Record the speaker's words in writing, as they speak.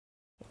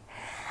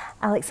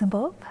Alex and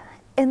Bob,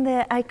 in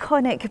the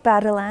iconic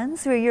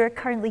Barrowlands where you're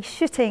currently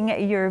shooting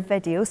your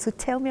video, so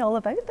tell me all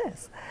about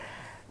this.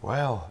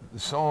 Well, the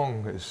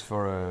song is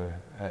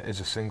is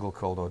a single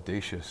called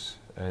Audacious,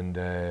 and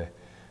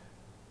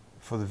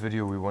for the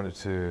video we wanted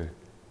to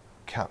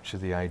capture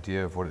the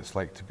idea of what it's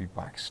like to be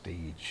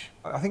backstage.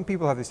 I think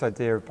people have this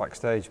idea of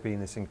backstage being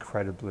this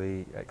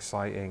incredibly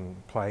exciting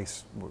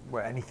place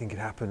where anything could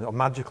happen, or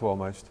magical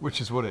almost.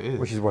 Which is what it is.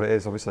 Which is what it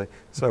is, obviously.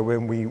 So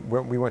when we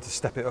wanted to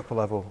step it up a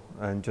level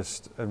and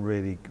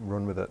really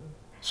run with it.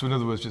 So in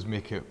other words, just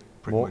make it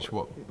pretty much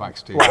what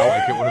backstage is like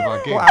at one of our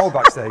gigs. What our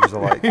backstages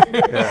are like.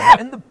 Yeah.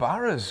 In the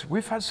Barras,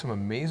 we've had some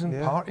amazing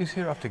parties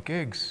here after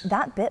gigs.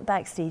 That bit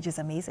backstage is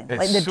amazing. It's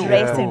like the so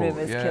dressing cool, room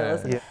is cool,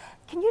 isn't it?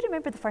 Can you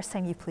remember the first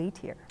time you played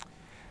here?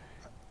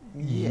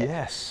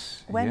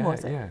 Yes. When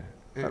was it?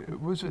 Yeah.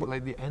 Was it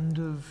like the end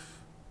of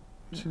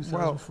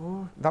 2004?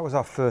 Well, that was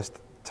our first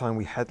time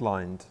we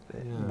headlined.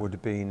 It would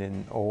have been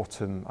in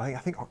autumn. I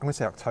think I'm going to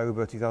say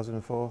October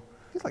 2004.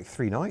 It's like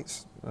 3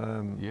 nights.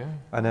 And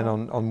then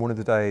on one of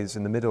the days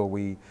in the middle,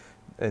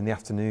 in the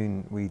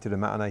afternoon, we did a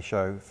matinee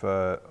show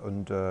for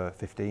under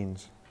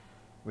 15s,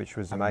 which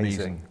was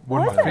amazing.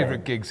 One of my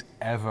favourite gigs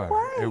ever.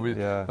 Why? It was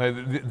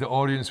like the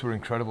audience were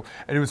incredible,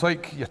 and it was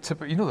like your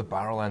typical, you know, the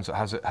Barrowlands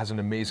that has an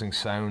amazing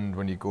sound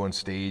when you go on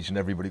stage and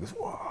everybody goes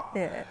whoa.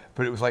 Yeah.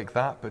 But it was like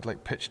that, but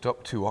like pitched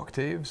up 2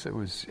 octaves. It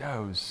was it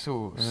was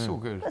so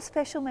good. What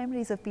special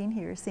memories of being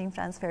here, seeing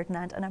Franz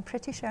Ferdinand, and I'm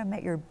pretty sure I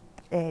met your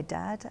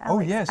dad,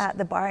 Alex, at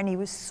the bar, and he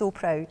was so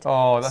proud.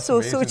 Oh, that's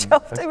amazing. So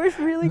chuffed. It was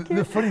really good.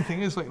 The funny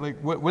thing is, like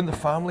when the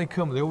family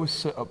come, they always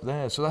sit up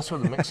there. So that's where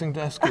the mixing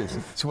desk is.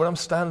 So when I'm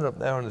standing up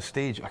there on the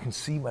stage, I can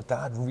see my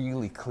dad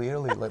really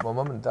clearly. Like my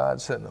mum and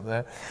dad sitting up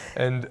there,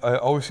 and I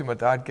always see my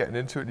dad getting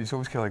into it. And he's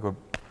always kind of like going.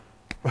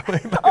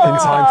 Like in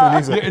time for the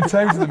music. Yeah, in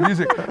time for the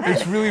music.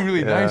 It's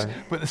really nice,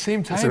 but at the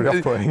same time,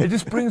 it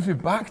just brings me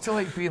back to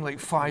like being like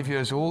 5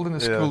 years old in a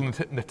school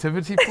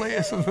nativity play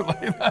or something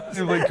like that.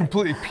 It like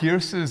completely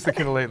pierces the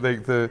kind of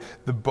like the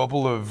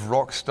bubble of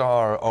rock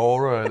star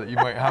aura that you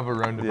might have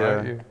around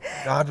about you.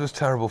 Dad was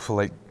terrible for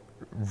like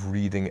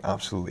reading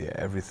absolutely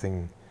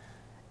everything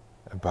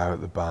about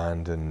the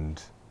band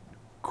and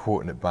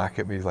quoting it back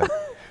at me like,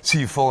 "So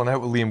you've fallen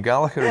out with Liam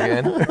Gallagher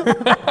again?"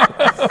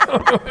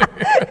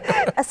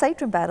 Aside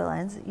from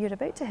Barrowlands, you're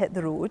about to hit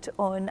the road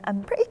on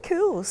pretty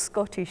cool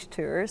Scottish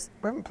tours.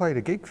 We haven't played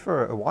a gig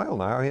for a while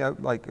now. I mean,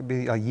 like it'd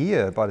be over a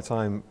year by the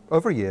time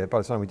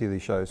we do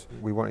these shows.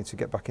 We wanted to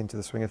get back into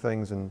the swing of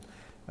things and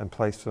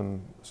play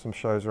some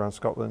shows around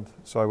Scotland.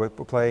 So we're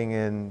playing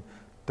in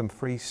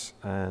Dumfries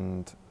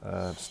and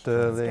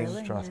Stirling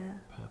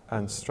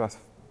and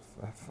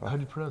How do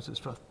you pronounce it?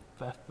 Strathpeffer.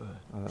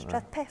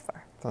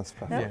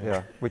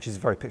 Yeah, which is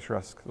very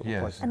picturesque.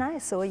 Place. And I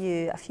saw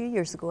you a few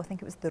years ago, I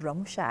think it was the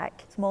Rum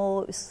Shack.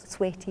 Small, it was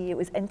sweaty, it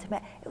was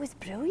intimate, it was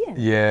brilliant.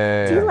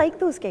 Yeah. Do you like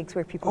those gigs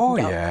where people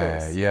can get up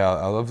close? Yeah,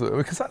 I love that,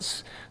 because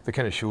that's the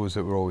kind of shows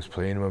that we're always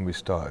playing when we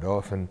started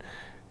off, and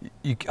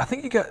I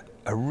think you get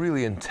a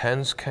really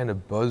intense kind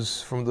of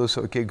buzz from those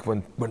sort of gigs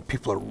when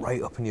people are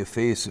right up in your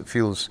face. It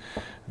feels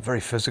very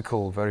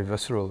physical, very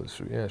visceral.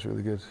 It's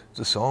really good.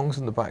 The songs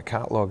in the back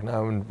catalogue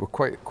now, and we're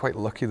quite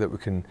lucky that we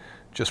can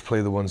just play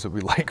the ones that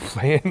we like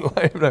playing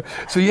live now.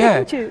 So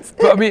yeah,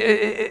 but I mean,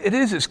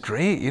 it's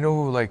great. You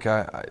know, like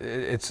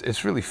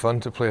it's really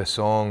fun to play a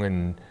song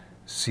and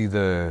see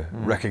the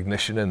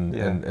recognition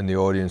in the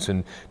audience,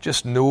 and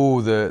just know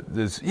that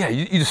there's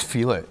you just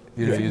feel it.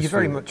 You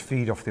very much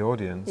feed off the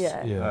audience.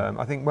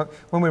 I think when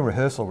we're in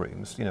rehearsal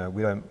rooms, you know,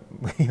 we don't,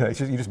 you're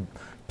just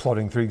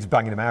plodding through, just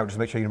banging them out, just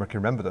make sure you can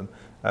remember them.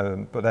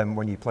 But then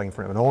when you're playing in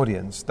front of an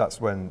audience,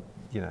 that's when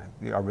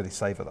I really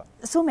savour that.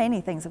 So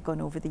many things have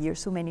gone over the years,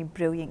 so many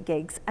brilliant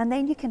gigs, and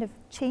then you kind of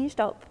changed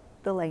up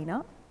the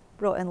lineup.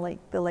 Brought in like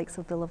the likes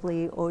of the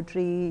lovely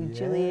Audrey,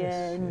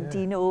 Julian,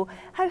 Dino.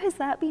 How has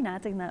that been,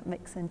 adding that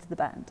mix into the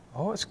band?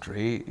 Oh, it's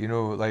great. You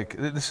know, like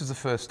this is the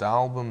first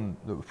album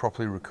that we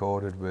properly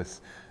recorded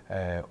with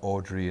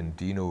Audrey and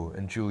Dino,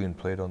 and Julian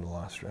played on the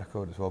last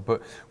record as well.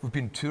 But we've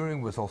been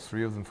touring with all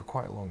 3 of them for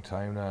quite a long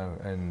time now,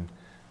 and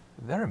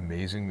they're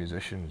amazing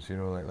musicians. You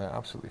know, like they're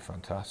absolutely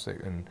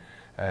fantastic, and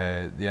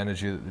the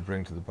energy that they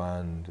bring to the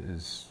band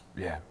is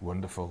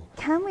wonderful.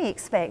 Can we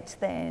expect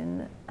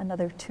then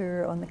another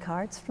tour on the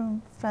cards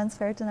from Franz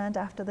Ferdinand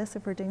after this,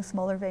 if we're doing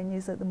smaller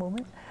venues at the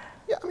moment?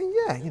 Yeah, I mean,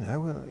 you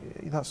know,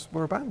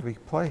 we're a band, we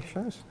play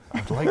shows.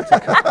 I'd like to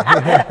come.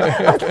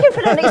 I'm looking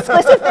for an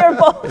exclusive there,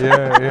 Bob.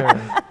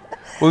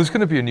 Well, there's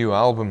going to be a new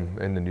album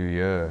in the new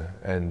year,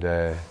 and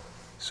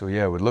so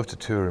yeah, we'd love to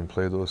tour and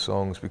play those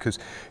songs, because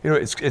you know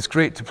it's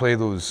great to play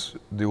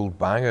the old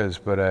bangers,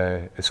 but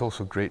it's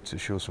also great to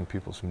show some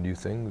people some new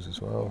things as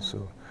well.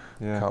 So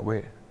can't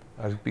wait.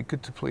 It'd be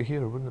good to play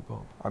here, wouldn't it,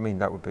 Bob? I mean,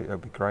 that would be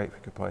great if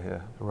we could play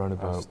here around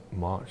about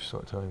March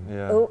sort of time.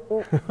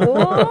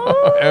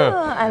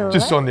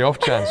 Just on the off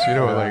chance, you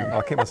know, like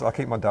I'll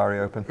keep my diary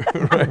open.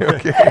 Right,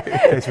 okay. In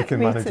case we can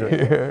manage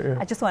it.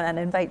 I just want an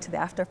invite to the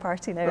after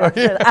party now.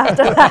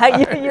 After that,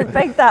 you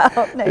big that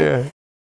up now.